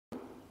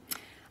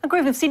A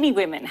group of Sydney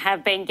women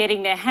have been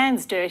getting their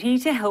hands dirty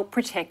to help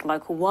protect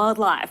local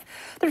wildlife.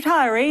 The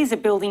retirees are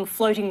building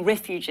floating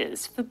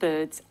refuges for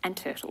birds and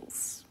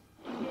turtles.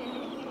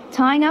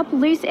 Tying up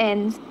loose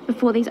ends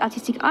before these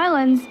artistic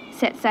islands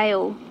set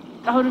sail.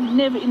 I would have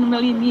never in a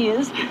million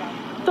years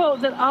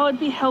thought that I would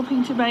be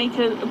helping to make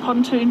a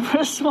pontoon for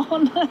a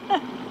swan.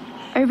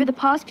 Over the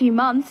past few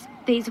months,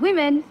 these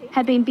women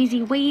have been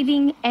busy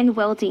weaving and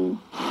welding.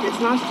 It's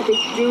nice to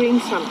be doing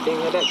something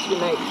that actually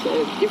makes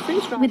a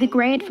difference. With a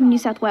grant from New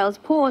South Wales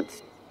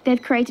Ports,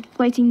 they've created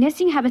floating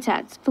nesting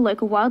habitats for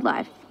local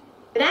wildlife.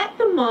 But at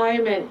the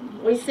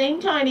moment, we seem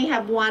to only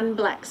have one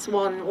black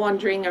swan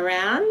wandering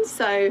around,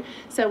 so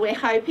we're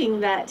hoping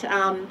that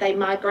they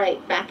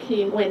migrate back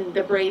in when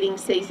the breeding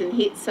season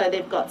hits, so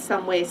they've got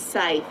somewhere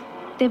safe.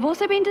 They've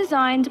also been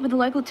designed with the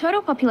local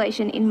turtle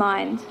population in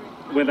mind.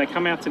 When they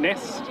come out to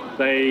nest,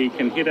 they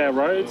can hit our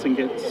roads and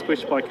get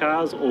squished by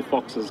cars, or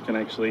foxes can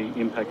actually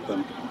impact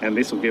them. And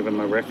this will give them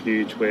a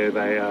refuge where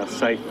they are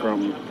safe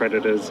from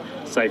predators,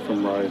 safe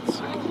from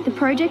roads. The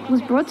project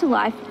was brought to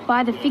life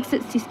by the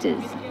TurtleSAT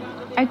sisters,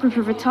 a group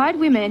of retired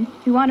women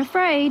who aren't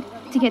afraid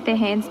to get their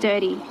hands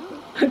dirty.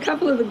 A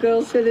couple of the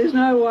girls said there's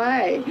no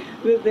way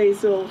that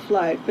these all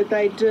float, but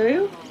they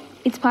do.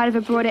 It's part of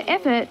a broader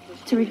effort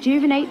to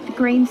rejuvenate the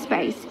green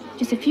space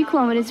just a few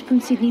kilometres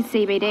from Sydney's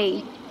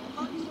CBD.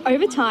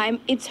 Over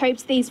time, it's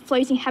hoped these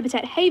floating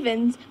habitat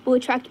havens will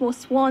attract more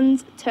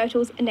swans,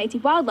 turtles and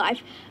native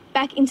wildlife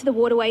back into the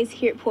waterways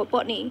here at Port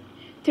Botany.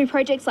 Through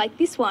projects like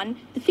this one,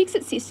 the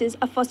TurtleSAT sisters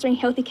are fostering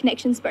healthy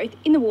connections both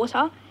in the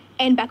water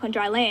and back on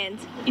dry land.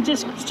 It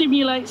just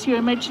stimulates your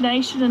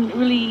imagination and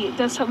really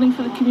does something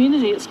for the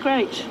community. It's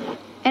great.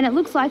 And it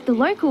looks like the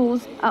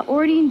locals are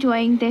already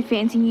enjoying their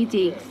fancy new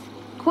digs.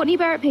 Courtney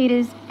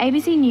Barrett-Peters,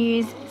 ABC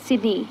News,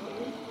 Sydney.